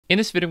In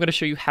this video, I'm going to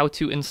show you how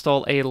to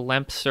install a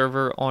LEMP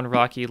server on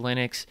Rocky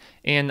Linux.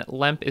 And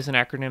LEMP is an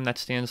acronym that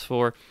stands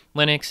for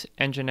Linux,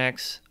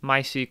 Nginx,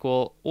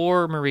 Mysql,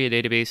 or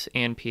MariaDB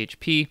and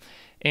PHP.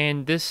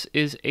 And this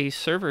is a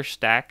server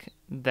stack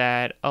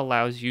that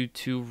allows you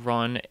to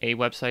run a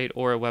website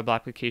or a web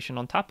application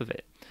on top of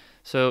it.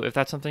 So if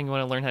that's something you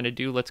want to learn how to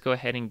do, let's go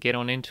ahead and get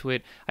on into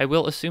it. I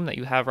will assume that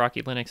you have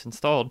Rocky Linux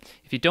installed.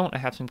 If you don't, I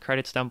have some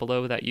credits down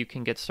below that you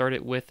can get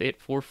started with it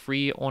for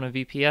free on a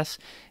VPS,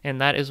 and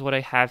that is what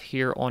I have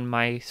here on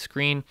my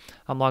screen.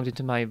 I'm logged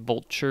into my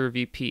Vultr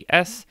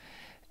VPS,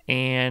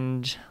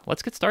 and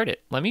let's get started.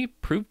 Let me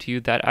prove to you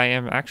that I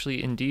am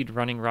actually indeed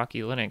running Rocky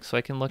Linux. So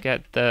I can look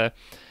at the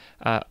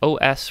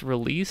OS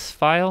release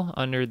file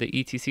under the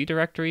etc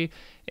directory,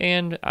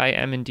 and I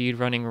am indeed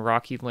running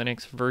Rocky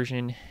Linux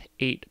version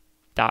 8.5.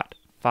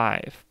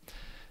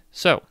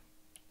 So,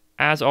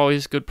 as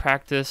always, good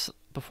practice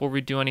before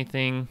we do any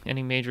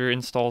major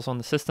installs on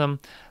the system.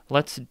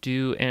 Let's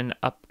do an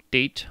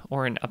update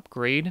or an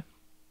upgrade.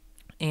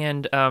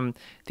 And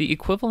the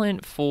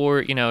equivalent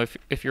for,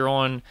 if you're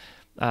on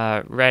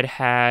Red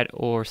Hat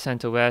or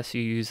CentOS,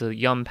 you use a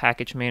yum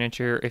package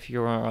manager. If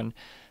you're on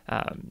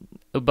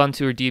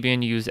Ubuntu or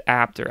Debian, you use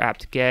apt or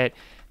apt-get.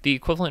 The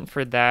equivalent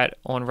for that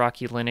on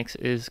Rocky Linux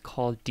is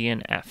called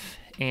Dnf.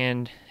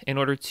 And in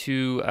order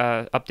to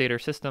update our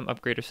system,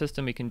 upgrade our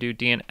system, we can do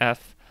Dnf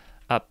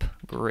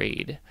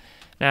Upgrade.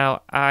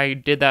 Now, I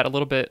did that a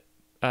little bit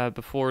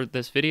before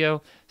this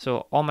video,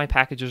 so all my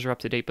packages are up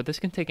to date, but this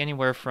can take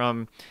anywhere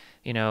from,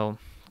 a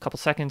couple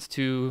seconds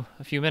to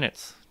a few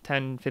minutes,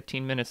 10,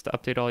 15 minutes to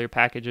update all your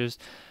packages,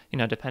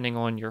 depending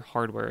on your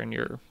hardware and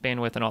your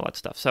bandwidth and all that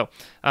stuff. So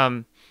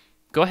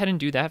go ahead and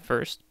do that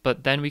first,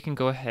 but then we can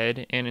go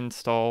ahead and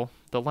install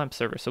the LEMP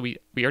server. So we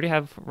already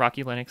have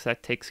Rocky Linux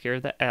that takes care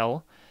of the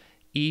L.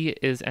 E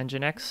is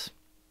Nginx.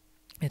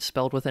 It's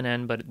spelled with an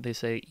N, but they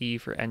say E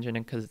for Nginx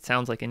because it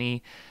sounds like an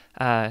E.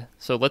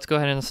 So let's go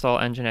ahead and install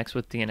Nginx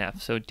with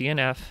DNF. So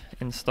DNF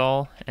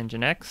install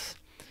Nginx.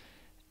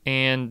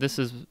 And this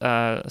is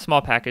a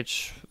small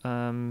package,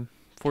 14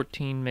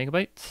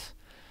 megabytes.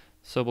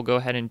 So we'll go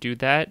ahead and do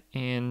that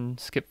and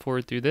skip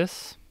forward through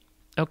this.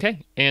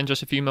 Okay, and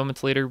just a few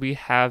moments later, we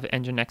have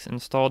Nginx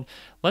installed.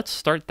 Let's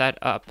start that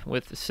up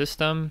with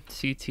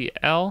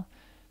systemctl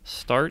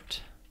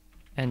start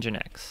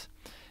Nginx.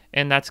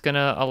 And that's going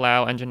to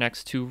allow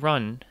Nginx to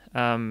run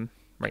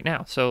right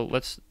now. So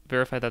let's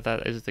verify that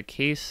that is the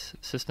case.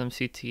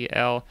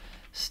 Systemctl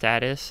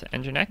status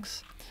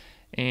Nginx.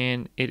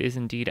 And it is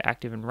indeed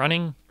active and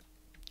running.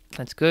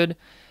 That's good.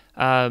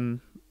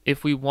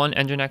 If we want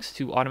Nginx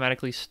to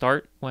automatically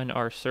start when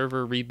our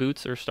server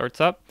reboots or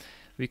starts up,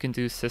 we can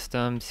do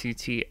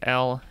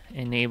systemctl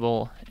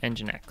enable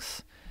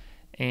Nginx,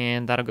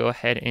 and that'll go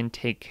ahead and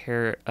take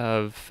care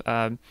of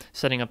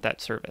setting up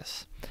that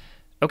service.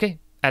 Okay,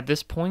 at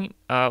this point,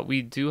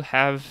 we do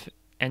have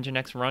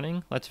Nginx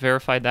running. Let's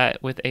verify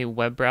that with a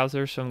web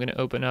browser. So I'm going to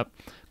open up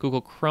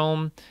Google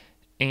Chrome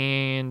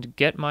and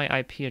get my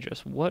IP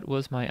address. What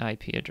was my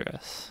IP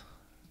address?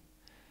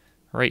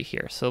 Right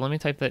here. So let me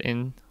type that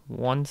in: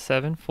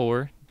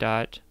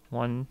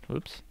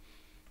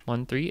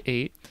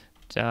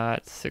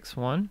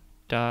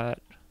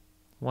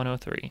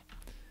 174.138.61.103.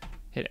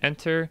 Hit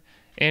enter,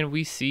 and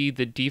we see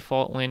the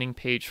default landing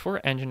page for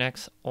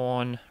Nginx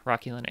on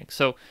Rocky Linux.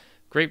 So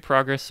great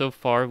progress so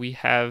far. We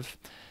have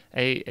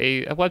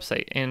a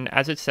website, and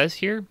as it says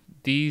here,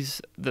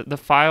 the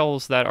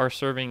files that are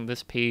serving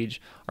this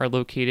page are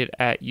located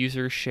at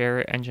user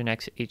share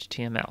Nginx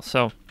HTML.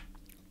 So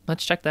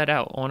let's check that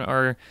out on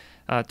our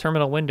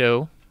terminal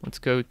window. Let's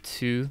go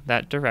to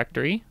that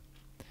directory,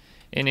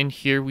 and in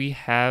here we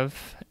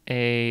have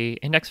a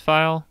index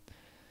file,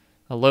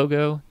 a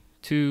logo,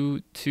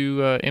 two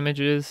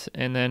images,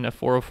 and then a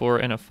 404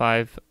 and a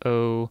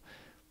 50x.html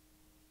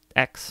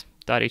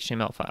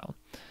file.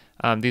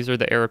 These are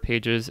the error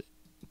pages.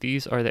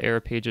 These are the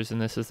error pages,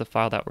 and this is the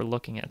file that we're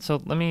looking at.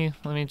 So let me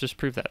just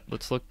prove that.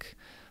 Let's look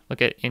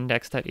at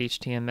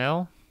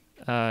index.html,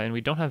 and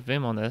we don't have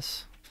Vim on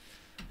this.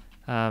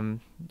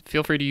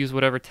 Feel free to use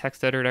whatever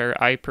text editor.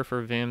 I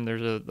prefer Vim.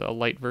 There's a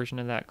light version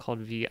of that called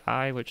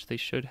VI, which they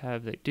should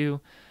have. They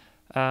do.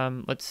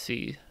 Let's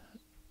see.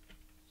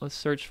 Let's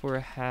search for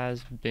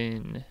has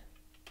been.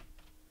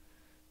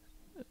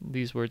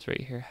 These words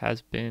right here,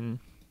 has been.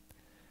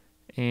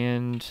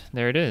 And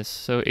there it is.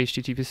 So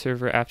HTTP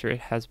server after it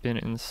has been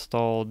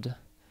installed.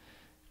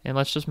 And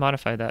let's just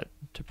modify that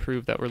to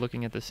prove that we're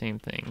looking at the same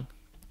thing.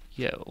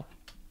 Yo.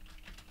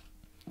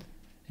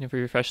 And if we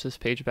refresh this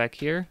page back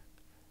here,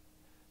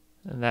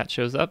 and that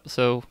shows up.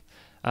 So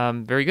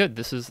very good.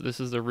 This is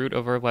the root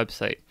of our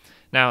website.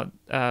 Now,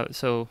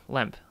 so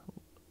LEMP,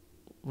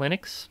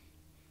 Linux,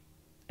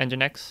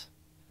 Nginx,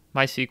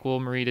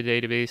 MySQL,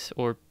 MariaDB,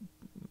 or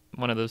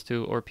one of those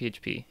two, or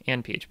PHP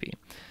and PHP.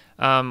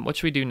 What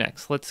should we do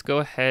next? Let's go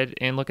ahead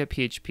and look at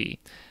PHP.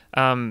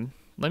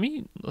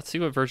 Let's see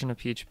what version of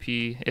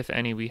PHP, if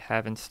any, we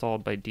have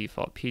installed by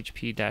default.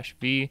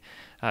 PHP-V.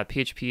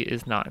 PHP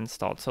is not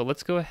installed. So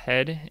let's go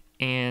ahead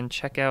and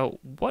check out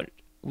what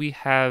we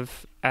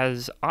have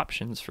as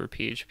options for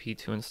PHP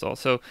to install.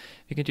 So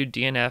you can do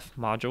dnf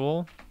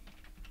module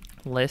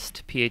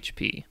list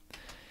PHP,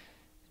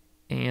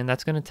 and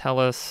that's going to tell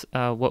us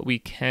what we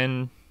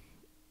can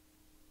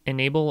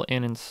enable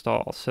and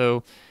install.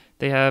 So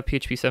they have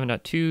PHP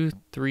 7.2,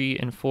 3,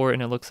 and 4,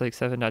 and it looks like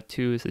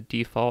 7.2 is the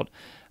default.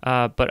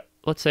 But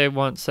let's say I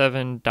want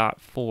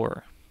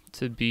 7.4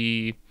 to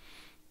be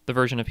the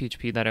version of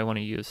PHP that I want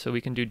to use. So we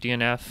can do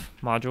dnf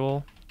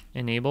module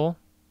enable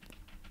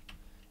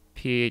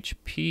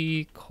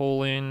PHP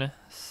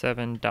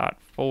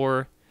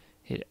 7.4,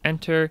 hit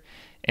enter,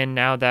 and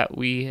now that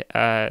we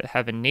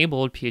have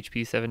enabled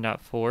PHP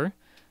 7.4,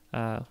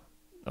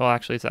 well,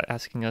 actually it's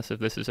asking us if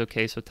this is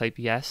okay, so type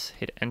yes,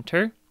 hit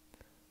enter.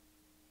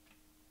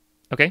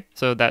 Okay,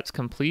 so that's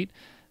complete.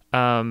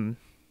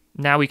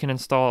 Now we can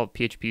install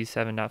PHP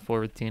 7.4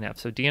 with DNF.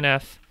 So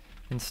DNF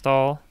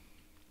install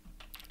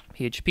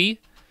PHP,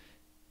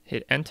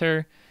 hit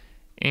enter,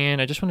 and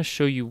I just want to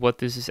show you what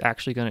this is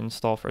actually going to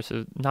install for us.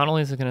 So not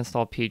only is it going to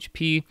install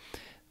PHP,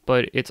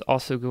 but it's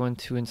also going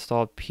to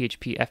install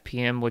PHP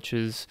FPM, which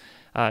is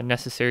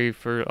necessary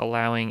for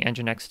allowing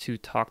Nginx to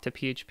talk to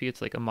PHP.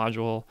 It's like a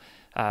module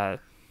that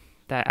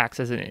acts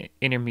as an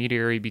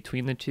intermediary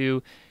between the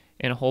two,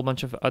 and a whole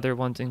bunch of other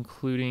ones,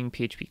 including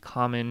PHP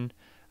Common.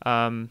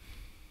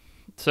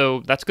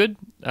 So that's good.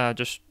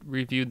 Just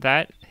reviewed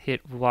that,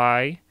 hit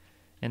Y,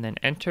 and then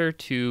enter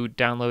to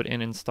download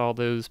and install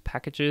those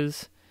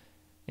packages.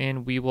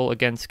 And we will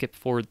again skip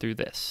forward through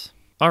this.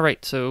 All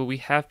right, so we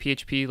have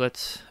PHP.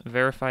 Let's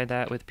verify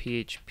that with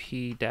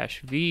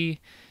php-v,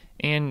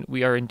 and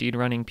we are indeed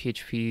running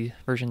PHP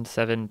version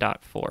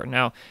 7.4.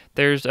 Now,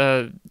 there's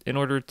in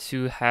order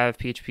to have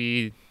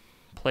PHP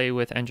play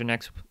with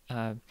Nginx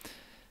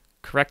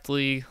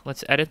correctly,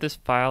 let's edit this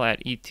file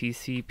at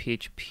etc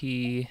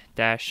php-fpm.d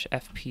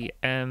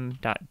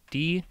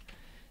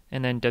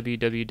and then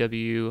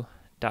www.conf.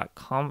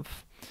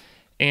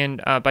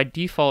 And by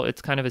default,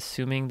 it's kind of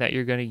assuming that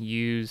you're going to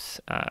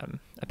use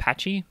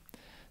Apache,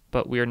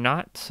 but we're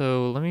not.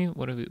 So let me,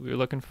 we're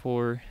looking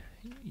for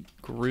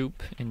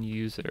group and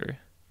user.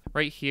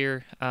 Right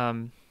here,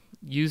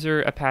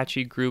 user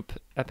Apache, group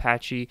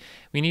Apache.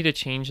 We need to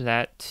change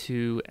that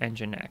to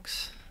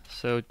Nginx.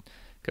 So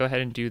go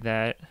ahead and do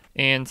that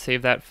and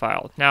save that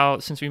file. Now,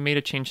 since we made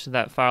a change to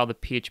that file, the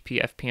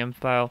PHP FPM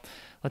file,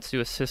 let's do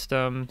a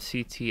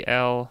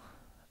systemctl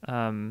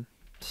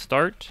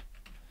start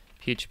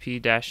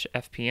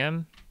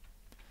php-fpm.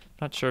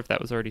 Not sure if that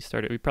was already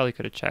started. We probably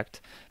could have checked.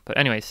 But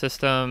anyway,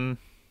 system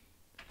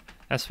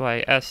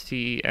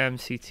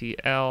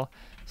systemctl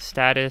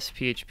status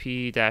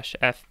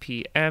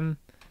php-fpm,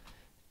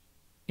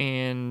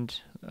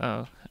 and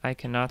I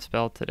cannot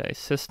spell today.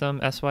 System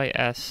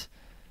sys,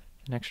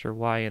 an extra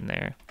y in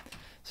there.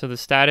 So the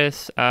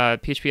status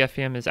PHP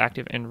FPM is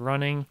active and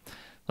running.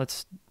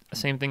 Let's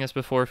same thing as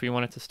before. If we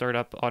want it to start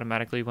up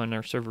automatically when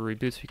our server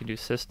reboots, we can do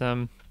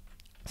system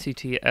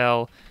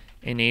ctl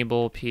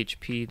enable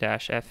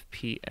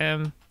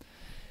php-fpm.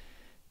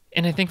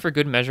 And I think for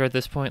good measure at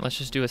this point, let's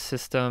just do a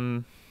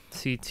system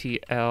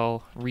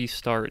ctl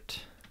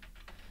restart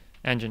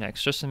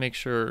Nginx just to make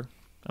sure.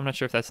 I'm not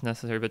sure if that's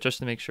necessary, but just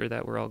to make sure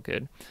that we're all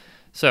good.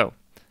 So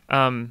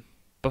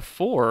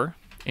before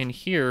in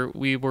here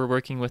we were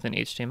working with an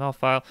HTML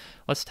file.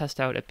 Let's test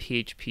out a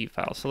PHP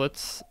file. So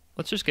let's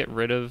just get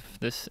rid of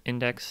this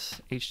index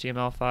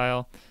HTML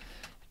file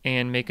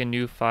and make a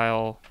new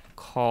file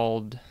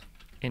called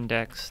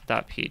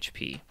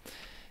index.php.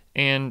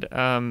 And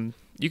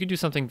you can do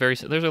something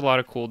there's a lot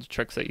of cool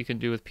tricks that you can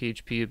do with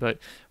PHP, but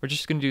we're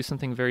just going to do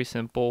something very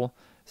simple,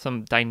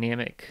 some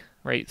dynamic,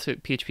 right? So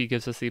PHP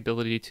gives us the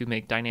ability to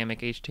make dynamic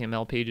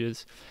HTML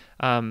pages.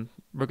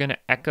 We're going to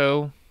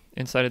echo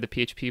inside of the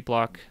PHP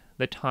block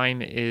the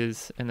time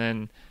is, and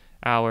then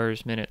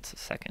hours, minutes,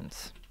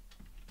 seconds.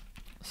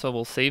 So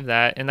we'll save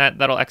that, and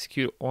that'll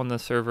execute on the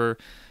server,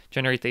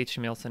 generate the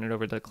HTML, send it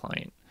over to the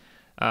client.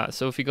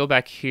 So if we go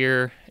back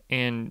here,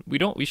 and we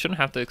shouldn't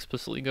have to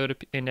explicitly go to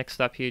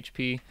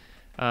index.php,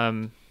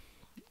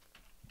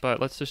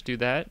 but let's just do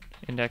that.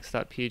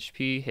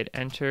 Index.php, hit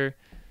enter,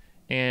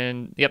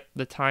 and yep,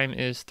 the time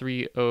is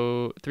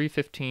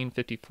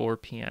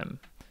 3:15:54 p.m.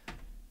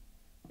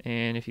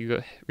 And if you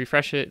go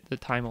refresh it, the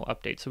time will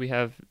update. So we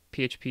have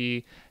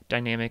PHP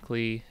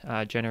dynamically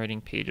generating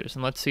pages.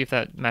 And let's see if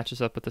that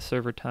matches up with the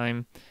server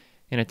time.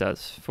 And it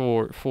does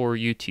for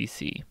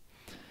UTC.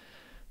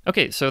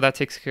 Okay, so that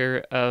takes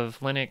care of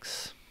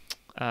Linux,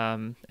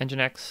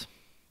 Nginx,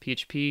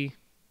 PHP.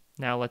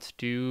 Now let's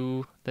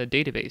do the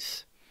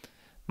database.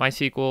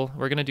 MySQL,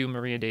 we're going to do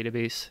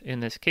MariaDB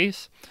in this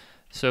case.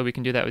 So we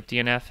can do that with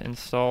dnf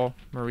install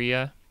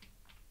Maria,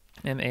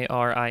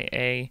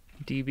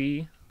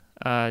 MariaDB,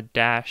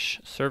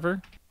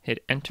 -server,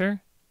 hit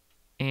enter,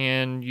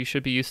 and you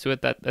should be used to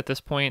it at this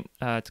point.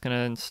 It's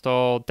going to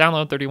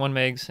download 31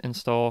 megs,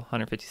 install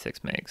 156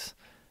 megs.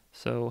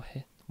 So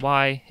hit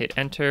Y, hit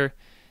enter,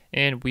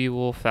 and we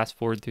will fast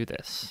forward through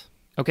this.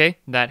 Okay,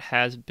 that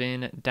has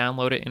been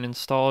downloaded and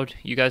installed.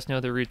 You guys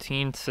know the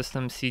routine,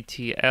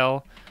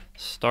 systemctl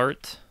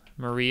start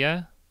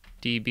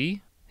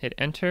MariaDB, hit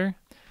enter,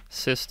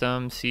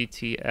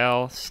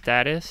 systemctl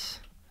status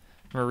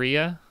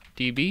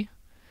MariaDB,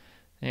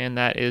 and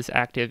that is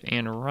active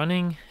and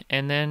running,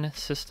 and then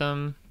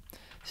systemctl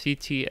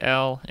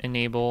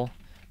enable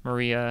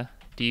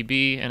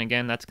MariaDB, and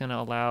again that's going to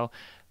allow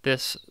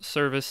this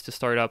service to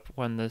start up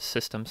when the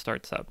system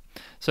starts up.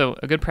 So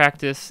a good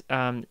practice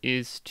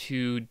is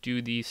to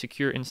do the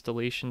secure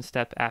installation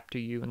step after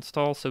you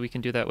install. So we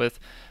can do that with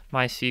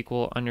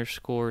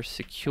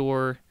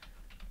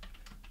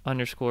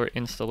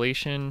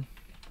MySQL_secure_installation.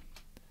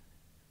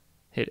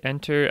 Hit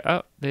enter.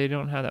 Oh, they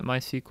don't have that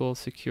MySQL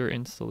secure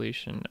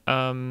installation.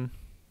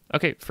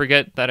 Okay,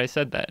 forget that I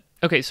said that.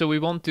 Okay, so we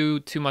won't do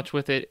too much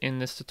with it in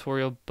this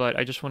tutorial, but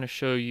I just want to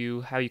show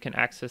you how you can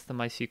access the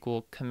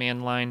MySQL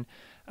command line.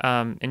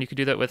 And you can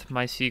do that with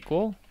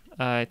MySQL.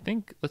 I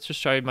think let's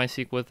just try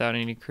MySQL without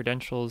any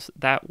credentials.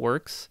 That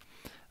works.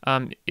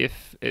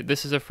 If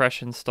this is a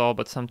fresh install,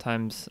 but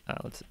sometimes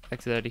let's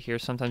exit out of here.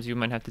 Sometimes you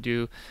might have to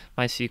do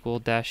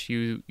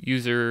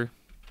MySQL-user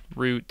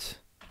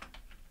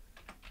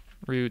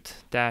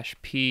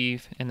root-p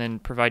and then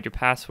provide your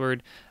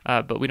password.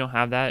 But we don't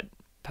have that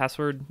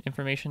password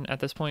information at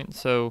this point,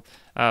 so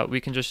we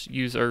can just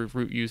use our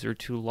root user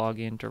to log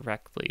in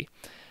directly.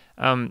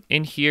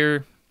 In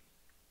here,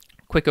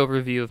 quick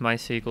overview of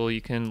MySQL.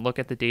 You can look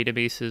at the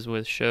databases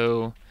with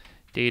show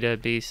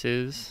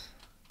databases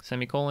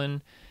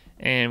semicolon,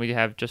 and we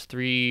have just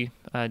 3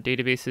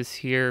 databases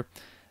here.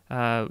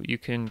 You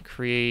can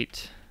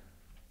create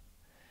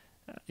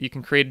a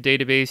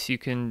database. You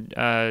can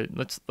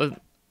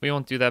we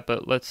won't do that,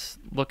 but let's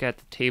look at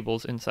the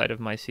tables inside of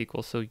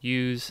MySQL. So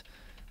use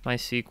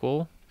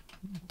MySQL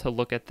to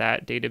look at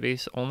that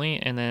database only,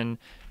 and then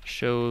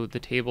show the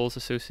tables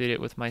associated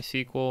with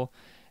MySQL.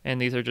 And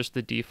these are just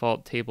the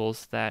default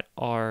tables that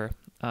are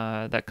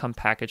that come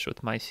packaged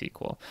with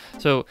MySQL.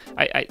 So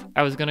I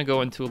was gonna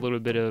go into a little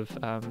bit of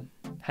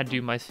how to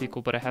do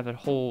MySQL, but I have a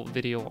whole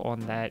video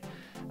on that,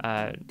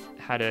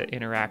 how to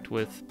interact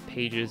with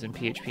pages and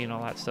PHP and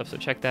all that stuff. So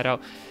check that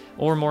out.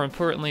 Or more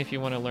importantly, if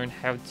you want to learn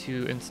how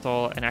to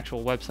install an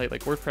actual website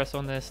like WordPress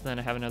on this, then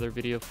I have another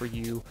video for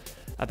you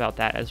about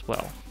that as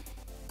well.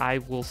 I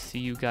will see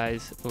you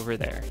guys over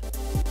there.